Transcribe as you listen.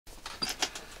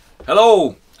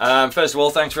Hello! First of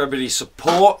all, thanks for everybody's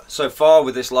support so far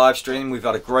with this live stream. We've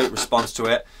had a great response to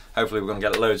it. Hopefully we're going to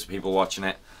get loads of people watching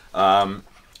it.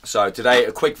 So today,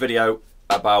 a quick video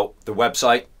about the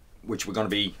website, which we're going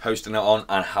to be hosting it on,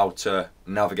 and how to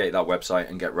navigate that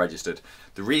website and get registered.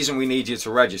 The reason we need you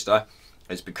to register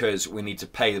is because we need to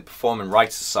pay the Performing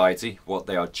Rights Society what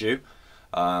they are due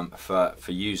for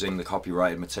using the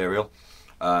copyrighted material.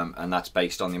 And that's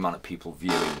based on the amount of people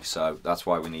viewing, so that's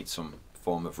why we need some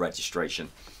form of registration.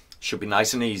 Should be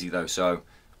nice and easy though, so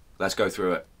let's go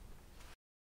through it.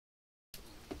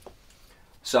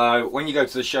 So when you go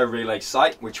to the show relay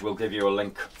site, which we'll give you a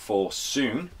link for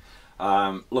soon,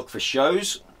 look for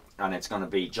shows, and it's going to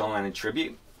be John Lennon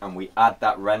Tribute, and we add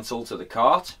that rental to the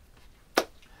cart.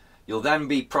 You'll then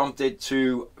be prompted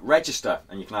to register,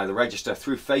 and you can either register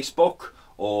through Facebook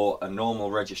or a normal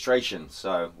registration.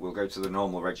 So we'll go to the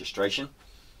normal registration,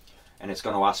 and it's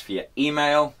going to ask for your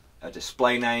email, a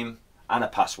display name and a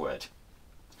password.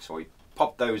 So we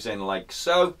pop those in like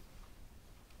so,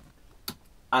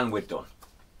 and we're done.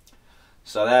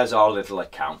 So there's our little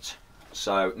account.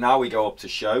 So now we go up to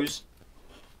shows,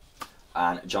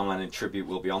 and John Lennon Tribute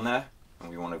will be on there,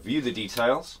 and we want to view the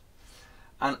details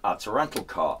and add to rental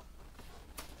cart,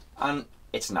 and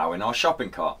it's now in our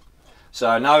shopping cart.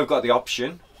 So now we've got the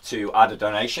option to add a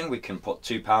donation. We can put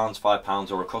 £2,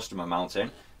 £5 or a custom amount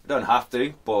in. We don't have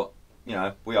to, but you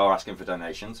know, we are asking for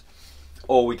donations.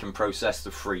 Or we can process the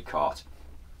free cart.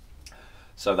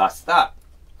 So that's that.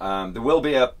 There will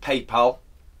be a PayPal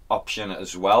option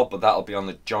as well, but that'll be on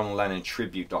the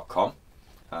johnlennontribute.com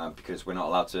because we're not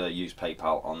allowed to use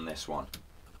PayPal on this one.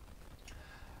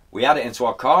 We add it into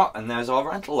our cart, and there's our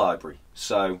rental library.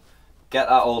 So get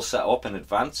that all set up in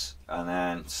advance, and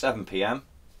then 7 PM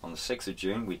on the 6th of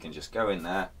June we can just go in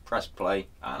there, press play,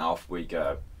 and off we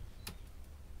go.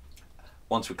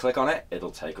 Once we click on it, it'll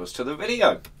take us to the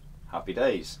video. Happy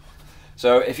days.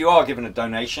 So if you are given a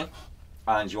donation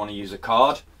and you want to use a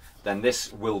card, then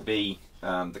this will be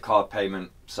the card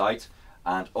payment site,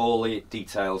 and all the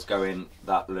details go in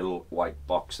that little white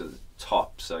box at the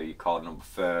top. So your card number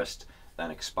first, then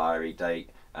expiry date,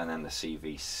 and then the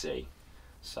CVC.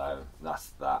 So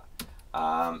that's that.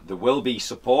 There will be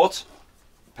support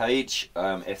page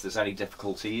if there's any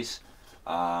difficulties,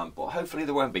 but hopefully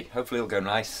there won't be. Hopefully it'll go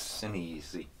nice and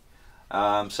easy.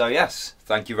 So yes,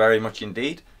 thank you very much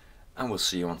indeed, and we'll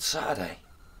see you on Saturday.